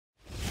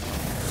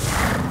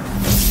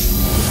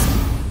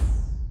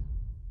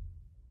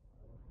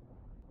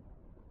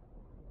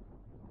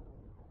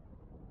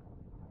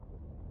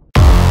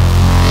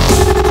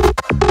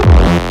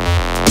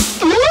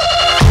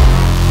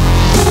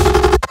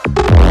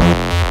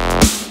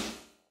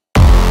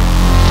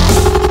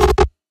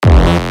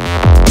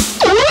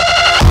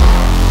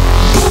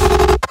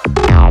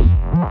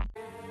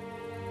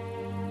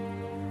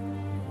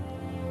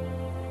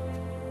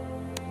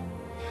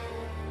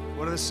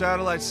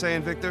satellites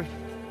saying, Victor?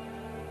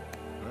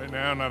 Right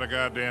now, not a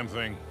goddamn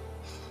thing.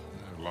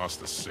 I lost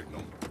the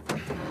signal.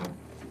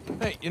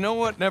 Hey, you know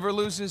what never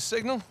loses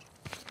signal?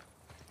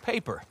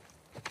 Paper.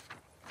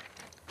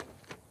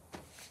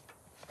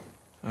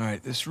 All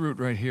right, this route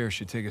right here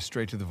should take us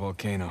straight to the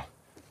volcano.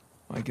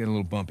 Might get a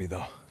little bumpy,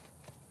 though.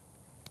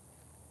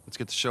 Let's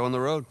get the show on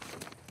the road.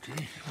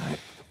 Okay. All right.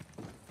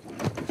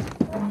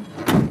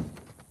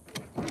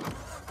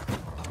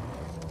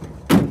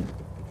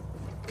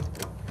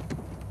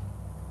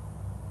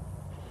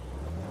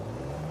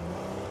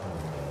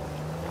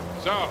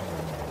 So,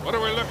 what are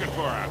we looking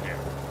for out here?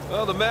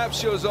 Well, the map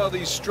shows all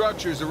these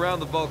structures around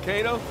the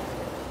volcano.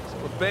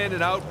 Some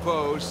abandoned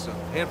outposts, a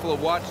handful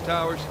of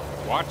watchtowers.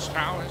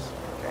 Watchtowers?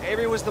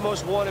 Avery was the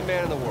most wanted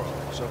man in the world,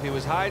 so if he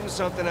was hiding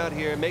something out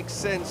here, it makes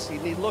sense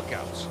he'd need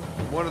lookouts.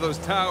 One of those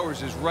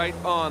towers is right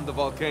on the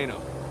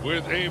volcano.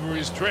 With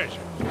Avery's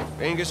treasure.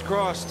 Fingers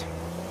crossed.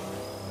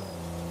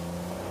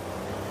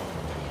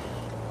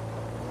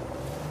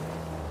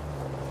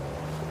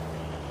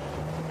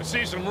 I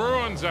see some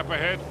ruins up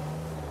ahead.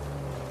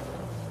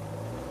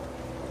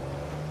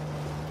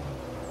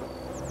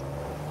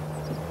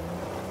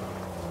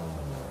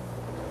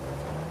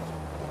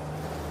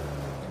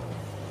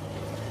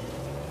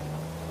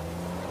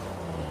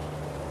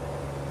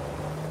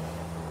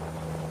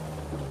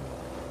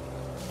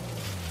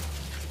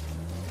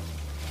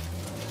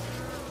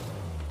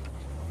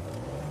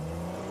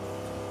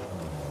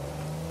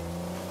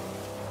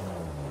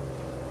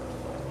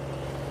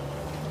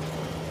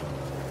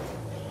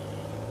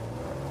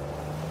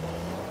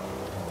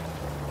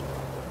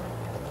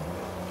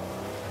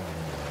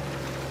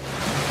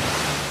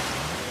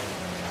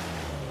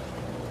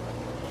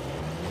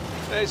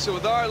 Hey, so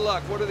with our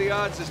luck, what are the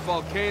odds this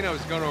volcano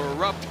is gonna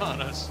erupt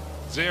on us?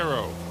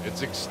 0.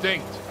 It's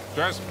extinct.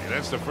 Trust me,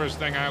 that's the first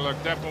thing I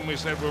looked up when we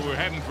said we were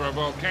heading for a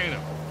volcano.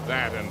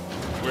 That and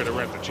where to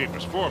rent the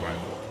cheapest 4x4.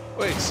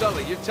 Wait,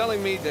 Sully, you're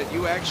telling me that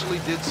you actually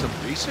did some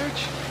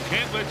research?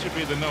 Can't let you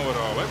be the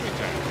know-it-all every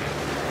time, kid.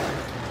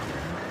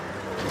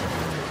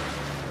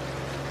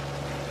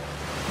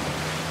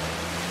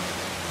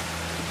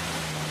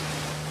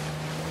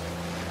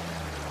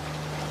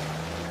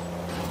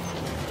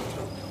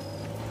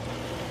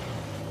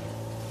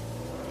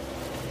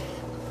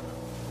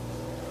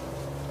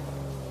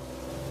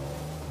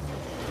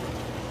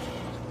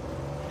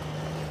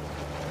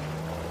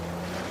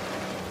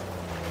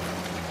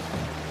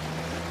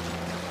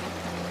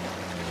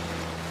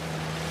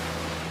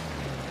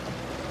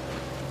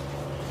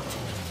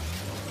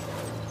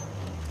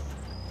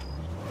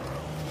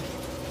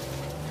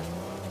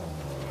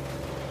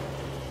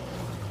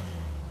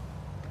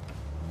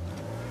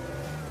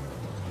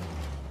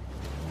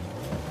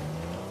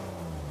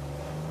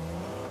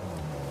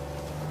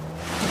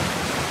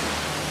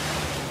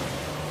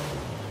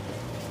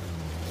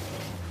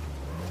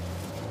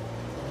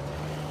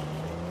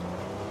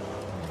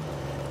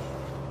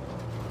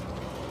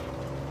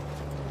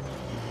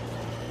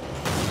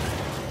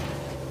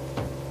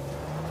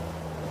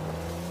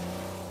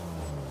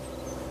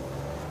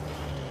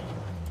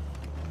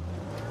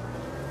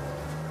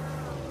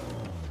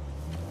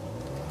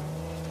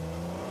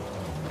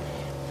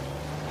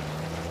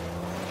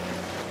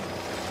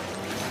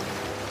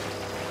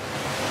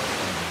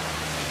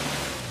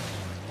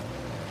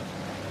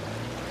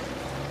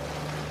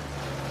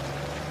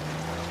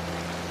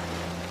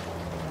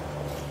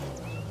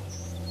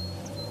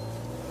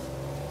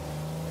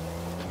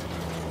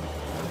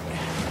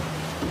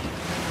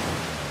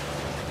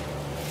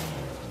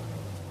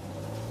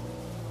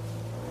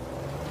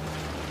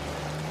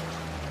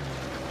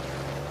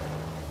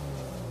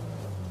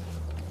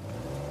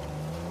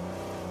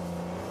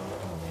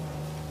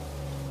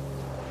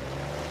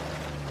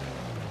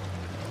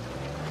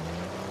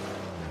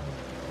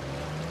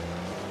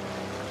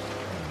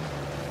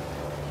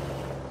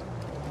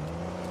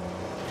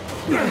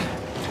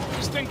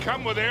 This thing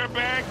come with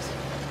airbags?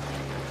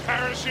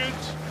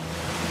 Parachutes?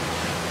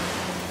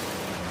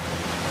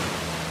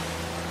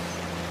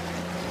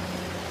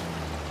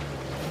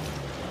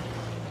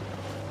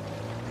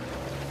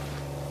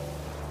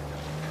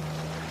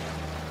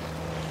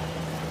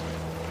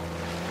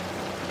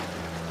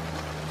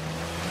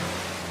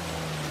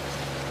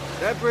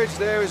 That bridge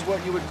there is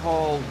what you would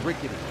call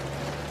rickety.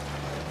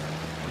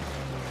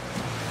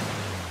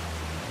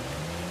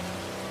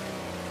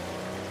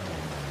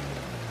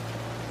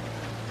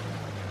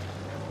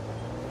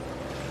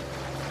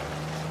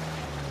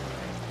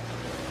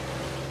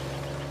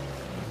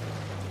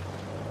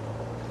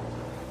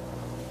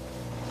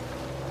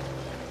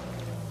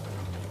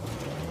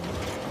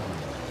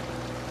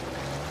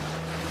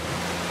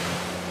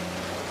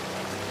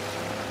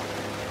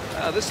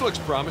 This looks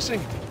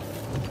promising.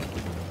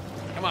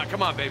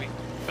 Come on, baby.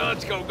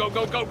 Let's go, go,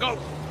 go, go, go!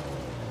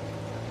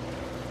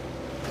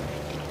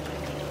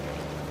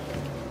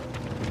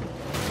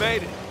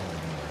 Made it.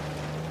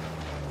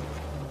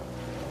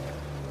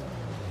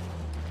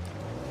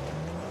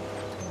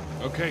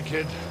 Okay,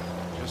 kid.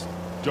 Just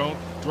don't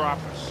drop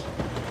us.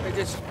 Hey,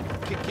 just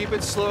keep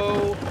it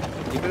slow,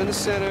 keep it in the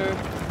center.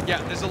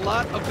 Yeah, there's a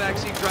lot of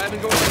backseat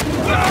driving going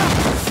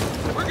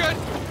on. We're good.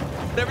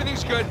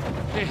 Everything's good.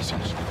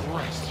 Jesus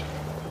Christ.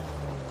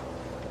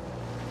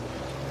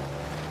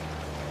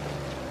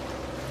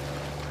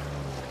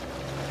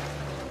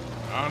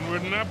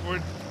 Onward and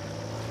upward.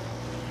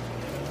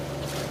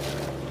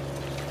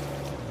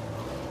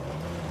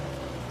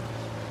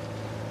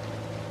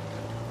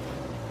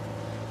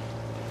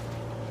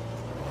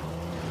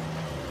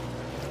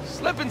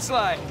 Slip and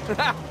slide.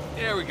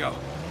 There we go.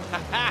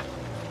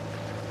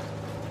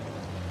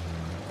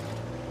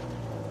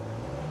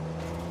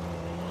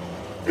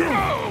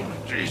 Oh,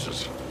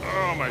 Jesus.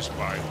 Oh, my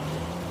spine.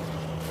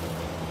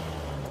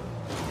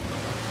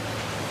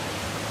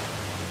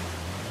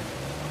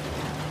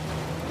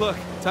 Look,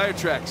 tire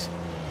tracks.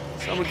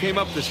 Someone came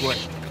up this way.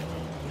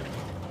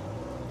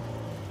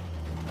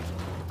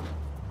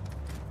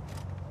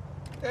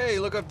 Hey,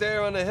 look up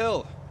there on the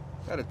hill.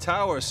 Got a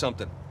tower or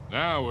something.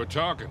 Now we're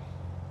talking.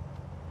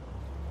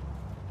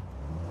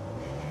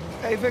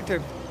 Hey, Victor,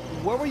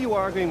 what were you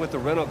arguing with the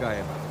rental guy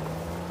about?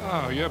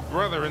 Oh, your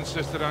brother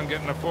insisted on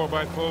getting a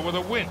 4x4 with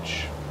a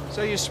winch.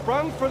 So you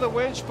sprung for the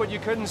winch, but you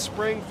couldn't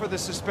spring for the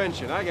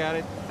suspension. I got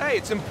it. Hey,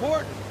 it's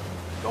important.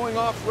 Going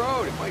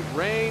off-road, it might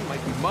rain,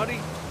 might be muddy.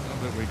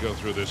 How did we go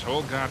through this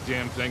whole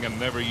goddamn thing and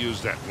never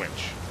use that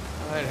winch?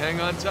 All right, hang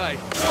on tight.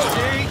 Oh,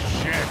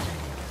 shit.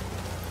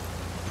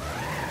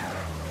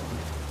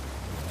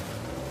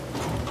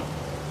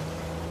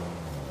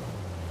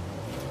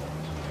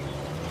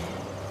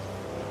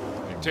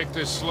 Hey, take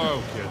this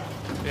slow, kid.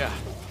 Yeah.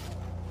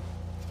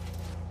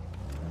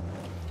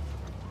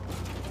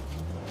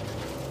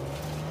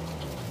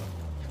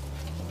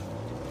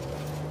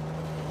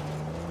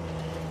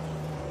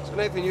 So,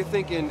 Nathan, you're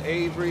thinking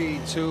Avery,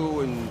 Tu,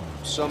 and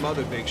some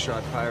other big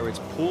shot pirates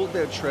pooled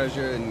their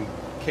treasure and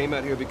came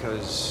out here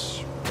because...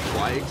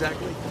 why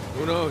exactly?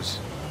 Who knows?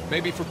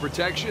 Maybe for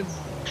protection?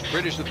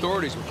 British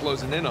authorities were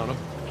closing in on them.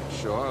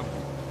 Sure.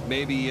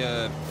 Maybe,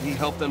 he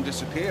helped them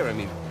disappear. I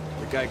mean,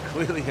 the guy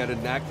clearly had a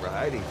knack for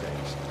hiding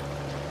things.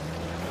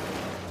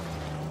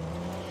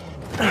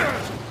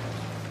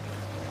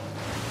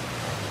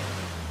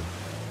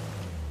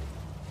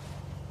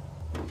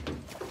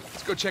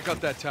 Let's go check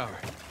out that tower.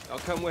 I'll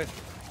come with.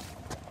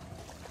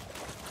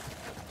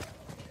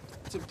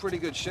 It's in pretty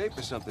good shape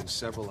for something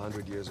several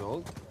hundred years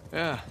old.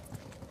 Yeah.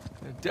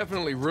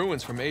 Definitely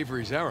ruins from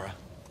Avery's era.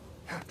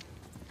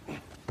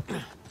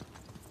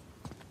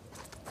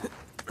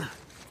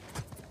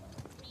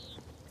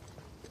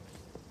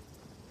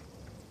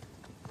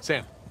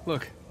 Sam,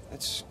 look.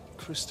 That's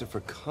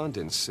Christopher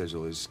Condon's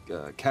sigil. He's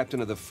captain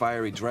of the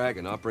Fiery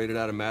Dragon, operated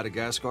out of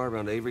Madagascar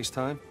around Avery's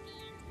time.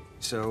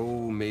 So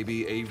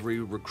maybe Avery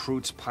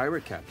recruits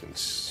pirate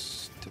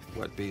captains to,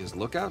 what, be his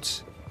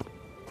lookouts?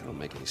 That don't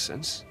make any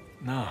sense.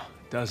 No,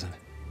 it doesn't.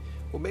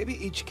 Well, maybe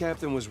each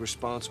captain was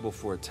responsible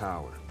for a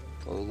tower,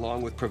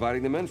 along with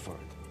providing the men for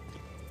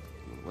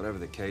it. Whatever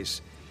the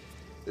case,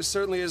 this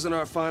certainly isn't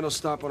our final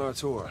stop on our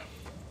tour.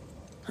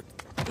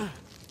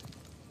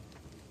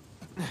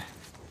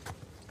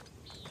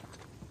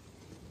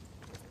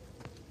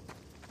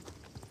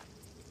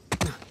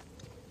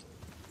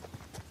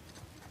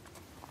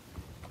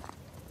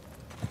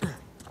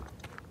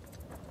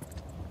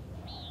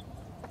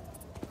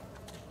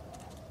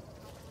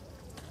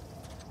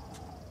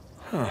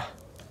 Huh.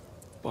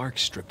 Bark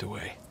stripped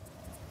away.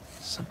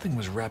 Something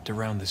was wrapped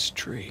around this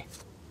tree.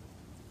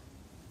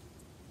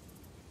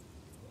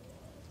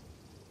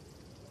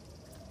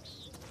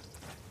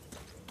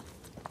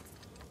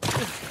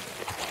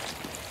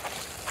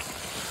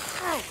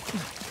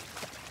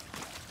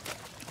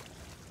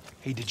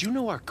 Hey, did you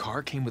know our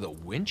car came with a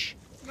winch?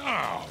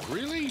 No,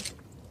 really?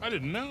 I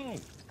didn't know.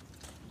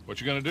 What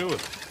you gonna do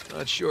with it?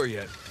 Not sure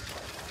yet.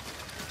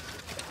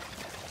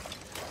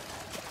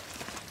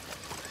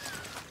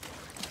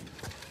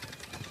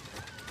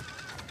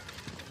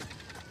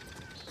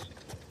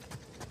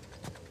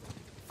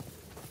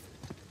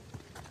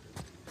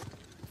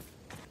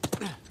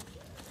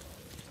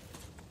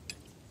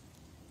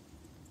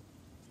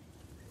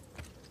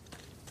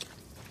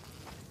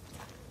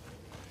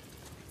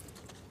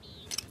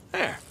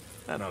 There,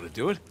 that ought to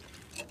do it.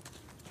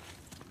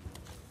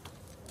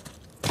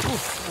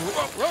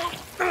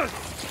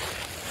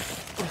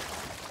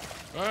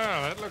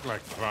 Well, that looked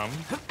like fun.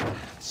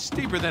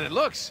 Steeper than it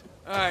looks.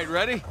 All right,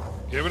 ready?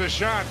 Give it a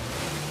shot.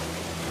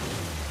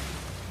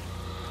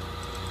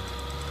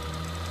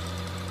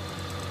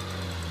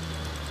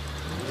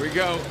 Here we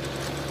go.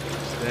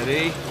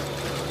 Steady.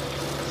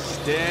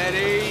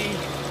 Steady.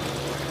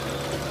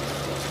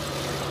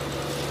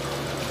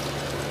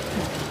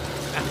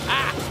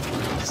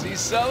 See,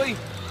 Sully?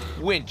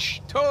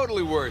 Winch.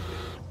 Totally worth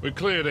it. We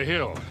cleared a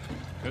hill.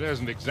 It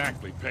hasn't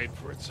exactly paid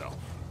for itself.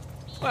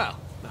 Well,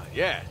 not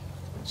yet.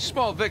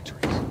 Small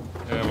victories.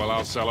 Yeah, well,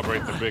 I'll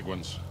celebrate the big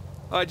ones.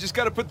 All right, just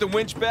gotta put the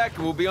winch back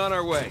and we'll be on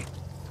our way.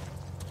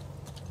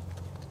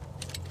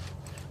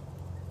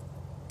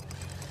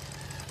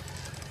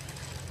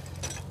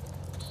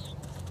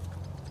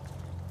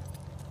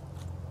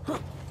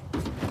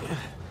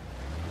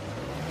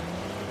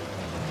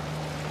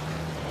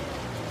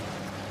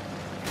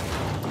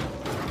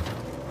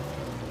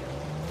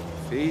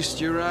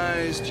 Feast your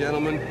eyes,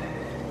 gentlemen.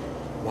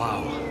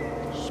 Wow.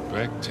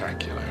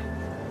 Spectacular.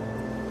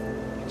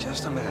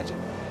 Just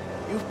imagine.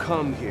 You've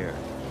come here,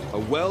 a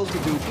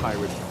well-to-do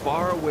pirate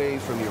far away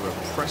from your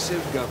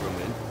oppressive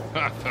government.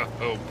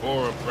 Oh,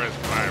 poor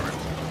oppressed pirates.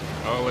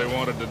 All they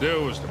wanted to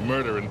do was to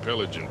murder and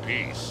pillage in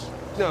peace.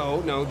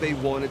 No, they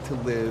wanted to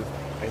live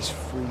as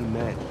free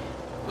men.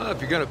 Well,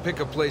 if you're gonna pick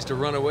a place to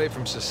run away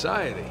from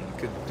society, you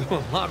could do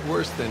a lot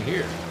worse than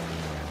here.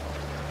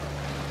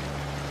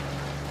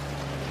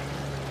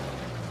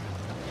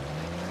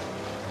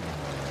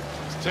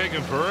 It's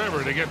taken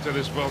forever to get to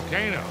this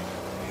volcano.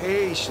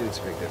 Patience,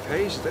 Victor,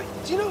 patience.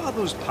 Do you know how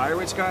those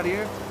pirates got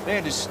here? They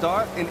had to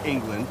start in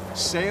England,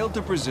 sail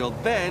to Brazil,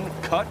 then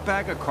cut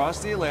back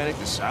across the Atlantic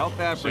to South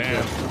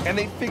Africa. Sam. And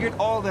they figured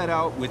all that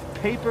out with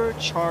paper,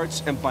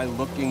 charts, and by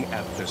looking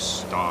at the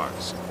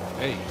stars.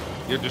 Hey,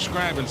 you're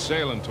describing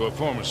sailing to a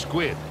former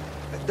squid.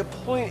 The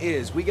point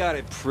is, we got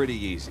it pretty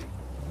easy.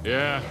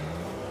 Yeah,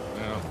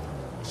 well,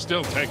 it's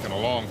still taking a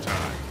long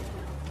time.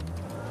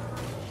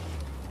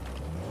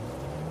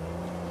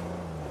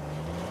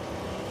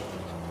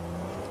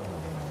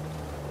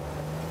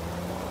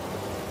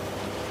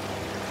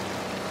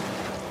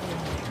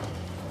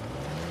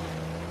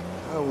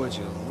 How would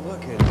you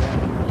look at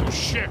that? Oh,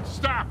 shit!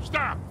 Stop!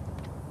 Stop!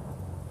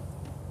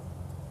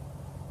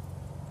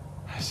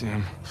 I see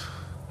him.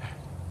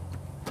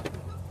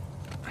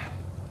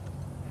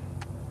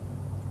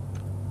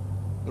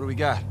 What do we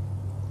got?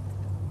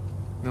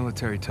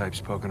 Military types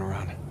poking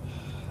around.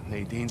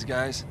 Nadine's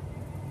guys?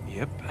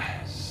 Yep.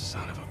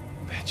 Son of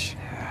a bitch.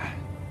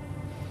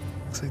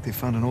 Looks like they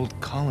found an old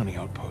colony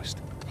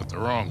outpost. But the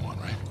wrong one,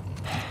 right?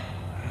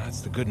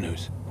 That's the good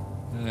news.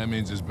 That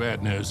means it's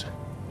bad news.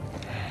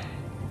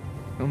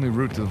 The only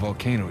route to the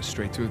volcano is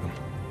straight through them.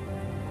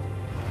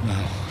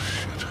 Oh,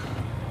 shit.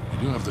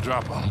 You do have the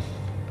drop on them.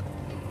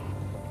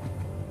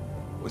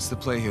 What's the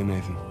play here,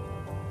 Nathan?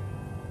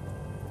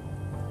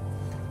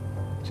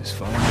 Just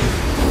follow me.